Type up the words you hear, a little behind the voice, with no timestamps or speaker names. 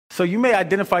So you may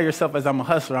identify yourself as I'm a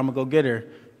hustler, I'm a go-getter.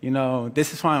 You know,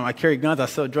 this is why I carry guns, I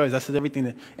sell drugs, I sell everything.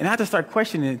 And I had to start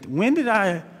questioning, when did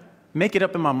I make it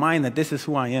up in my mind that this is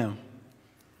who I am?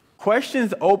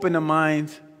 Questions open the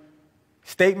mind,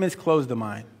 statements close the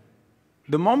mind.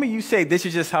 The moment you say, this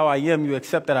is just how I am, you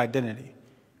accept that identity.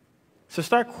 So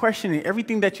start questioning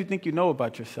everything that you think you know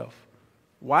about yourself.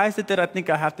 Why is it that I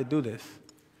think I have to do this?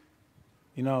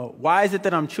 You know, why is it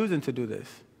that I'm choosing to do this?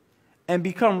 And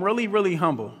become really, really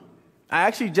humble. I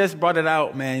actually just brought it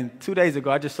out, man, 2 days ago.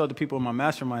 I just showed the people in my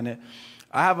mastermind it.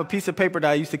 I have a piece of paper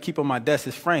that I used to keep on my desk.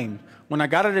 It's framed. When I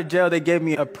got out of jail, they gave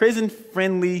me a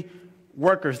prison-friendly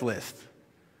workers list.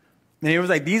 And it was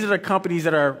like, these are the companies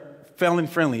that are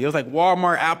felon-friendly. It was like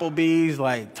Walmart, Applebee's,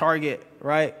 like Target,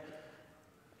 right?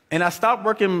 And I stopped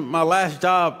working my last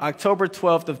job October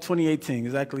 12th of 2018,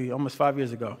 exactly almost 5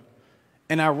 years ago.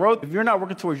 And I wrote, if you're not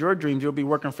working towards your dreams, you'll be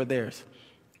working for theirs.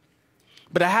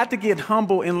 But I had to get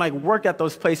humble and like work at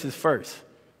those places first.